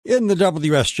In the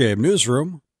WSJM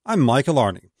newsroom, I'm Michael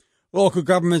Arney. Local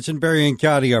governments in Berrien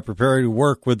County are preparing to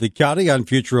work with the county on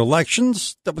future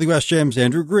elections. WSJM's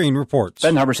Andrew Green reports.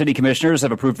 Benton Harbor City Commissioners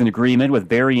have approved an agreement with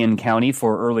Berrien County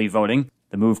for early voting.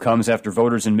 The move comes after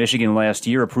voters in Michigan last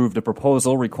year approved a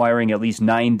proposal requiring at least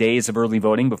 9 days of early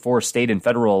voting before state and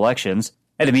federal elections.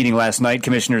 At a meeting last night,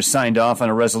 commissioners signed off on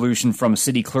a resolution from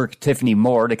City Clerk Tiffany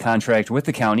Moore to contract with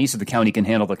the county so the county can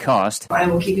handle the cost. I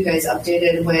will keep you guys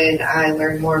updated when I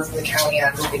learn more from the county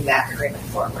on moving that agreement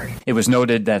forward. It was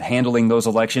noted that handling those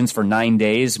elections for 9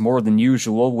 days, more than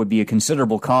usual, would be a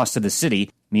considerable cost to the city.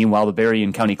 Meanwhile, the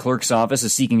Berrien County Clerk's office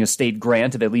is seeking a state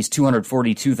grant of at least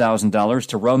 $242,000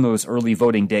 to run those early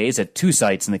voting days at 2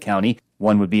 sites in the county.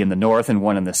 One would be in the north and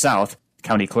one in the south.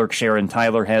 County Clerk Sharon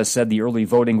Tyler has said the early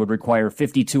voting would require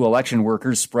 52 election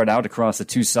workers spread out across the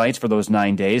 2 sites for those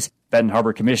 9 days. Benton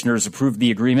Harbor commissioners approved the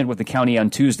agreement with the county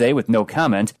on Tuesday with no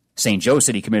comment. St. Joe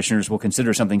City commissioners will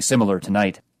consider something similar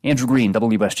tonight. Andrew Green,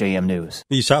 WSJM News.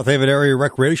 The South Haven Area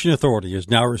Recreation Authority is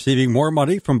now receiving more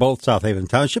money from both South Haven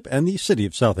Township and the City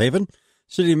of South Haven.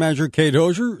 City Manager Kate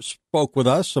Hosier spoke with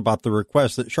us about the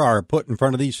request that Shar put in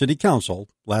front of the City Council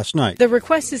last night. The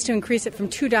request is to increase it from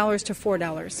 $2 to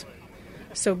 $4.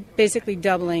 So basically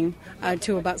doubling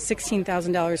to about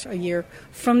 $16,000 a year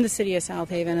from the city of South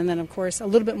Haven. And then, of course, a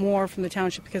little bit more from the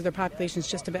township because their population is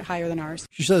just a bit higher than ours.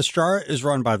 She says STAR is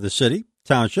run by the city,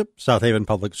 township, South Haven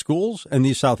Public Schools, and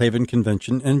the South Haven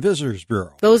Convention and Visitors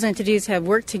Bureau. Those entities have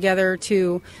worked together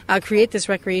to create this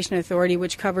recreation authority,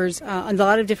 which covers a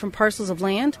lot of different parcels of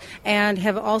land, and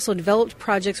have also developed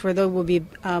projects where they will be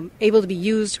able to be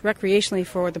used recreationally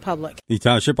for the public. The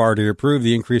township already approved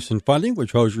the increase in funding,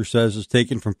 which Hosier says is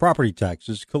taken from property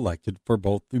taxes collected for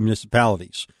both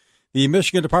municipalities. The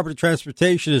Michigan Department of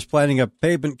Transportation is planning a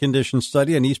pavement condition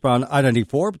study on eastbound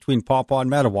I-94 between Pawpaw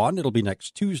and Matawan. It'll be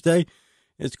next Tuesday.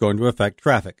 It's going to affect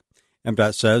traffic.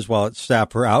 MDOT says while its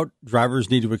staff are out,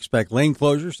 drivers need to expect lane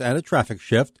closures and a traffic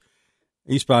shift.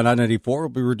 Eastbound I-94 will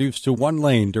be reduced to 1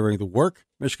 lane during the work.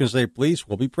 Michigan State Police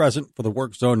will be present for the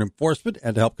work zone enforcement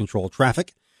and to help control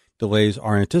traffic. Delays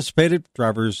are anticipated.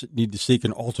 Drivers need to seek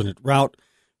an alternate route.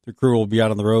 The crew will be out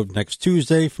on the road next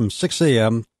Tuesday from 6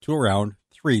 a.m. to around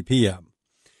 3 p.m.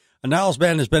 A Niles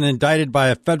man has been indicted by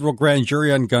a federal grand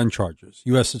jury on gun charges.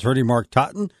 U.S. Attorney Mark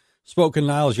Totten spoke in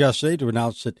Niles yesterday to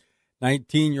announce that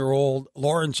 19-year-old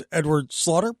Lawrence Edward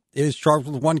Slaughter is charged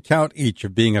with 1 count each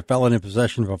of being a felon in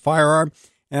possession of a firearm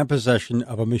and possession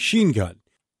of a machine gun.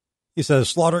 He says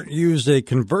Slaughter used a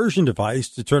conversion device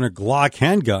to turn a Glock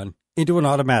handgun into an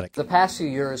automatic. The past few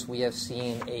years, we have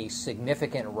seen a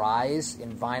significant rise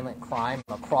in violent crime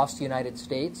across the United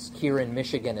States, here in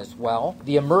Michigan as well.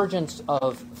 The emergence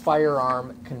of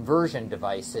firearm conversion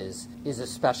devices is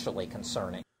especially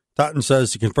concerning. Totten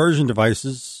says the conversion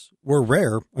devices were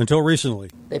rare until recently.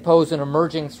 They pose an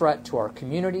emerging threat to our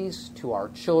communities, to our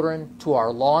children, to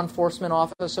our law enforcement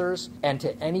officers, and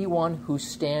to anyone who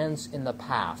stands in the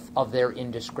path of their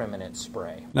indiscriminate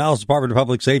spray. Niles Department of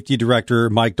Public Safety Director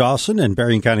Mike Dawson and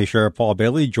Berrien County Sheriff Paul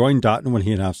Bailey joined Totten when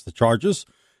he announced the charges.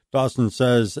 Dawson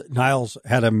says Niles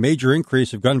had a major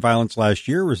increase of gun violence last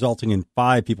year, resulting in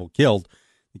 5 people killed.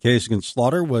 The case against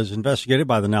Slaughter was investigated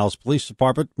by the Niles Police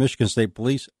Department, Michigan State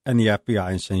Police, and the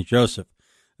FBI in St. Joseph.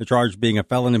 The charge being a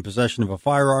felon in possession of a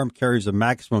firearm carries a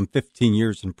maximum 15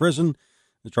 years in prison.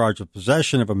 The charge of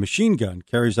possession of a machine gun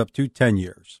carries up to 10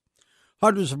 years.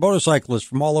 Hundreds of motorcyclists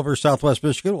from all over southwest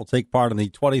Michigan will take part in the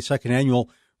 22nd annual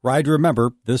Ride to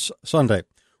Remember this Sunday.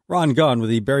 Ron Gunn with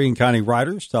the Berrien County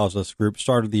Riders tells us the group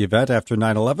started the event after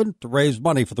 9/11 to raise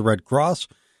money for the Red Cross.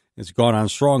 It's gone on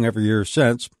strong every year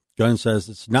since. Gunn says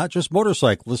it's not just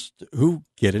motorcyclists who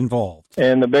get involved.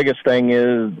 And the biggest thing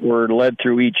is we're led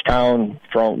through each town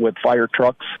with fire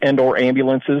trucks and or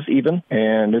ambulances even,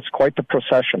 and it's quite the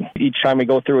procession. Each time we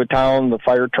go through a town, the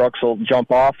fire trucks will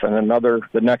jump off, and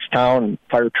the next town,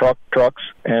 fire trucks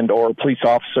and or police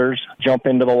officers jump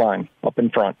into the line up in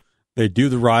front. They do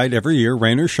the ride every year,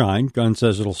 rain or shine. Gunn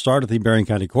says it'll start at the Berrien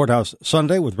County Courthouse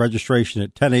Sunday with registration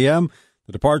at 10 a.m.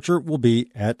 The departure will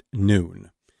be at noon.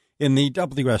 In the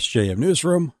WSJM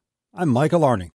newsroom, I'm Michael Arney.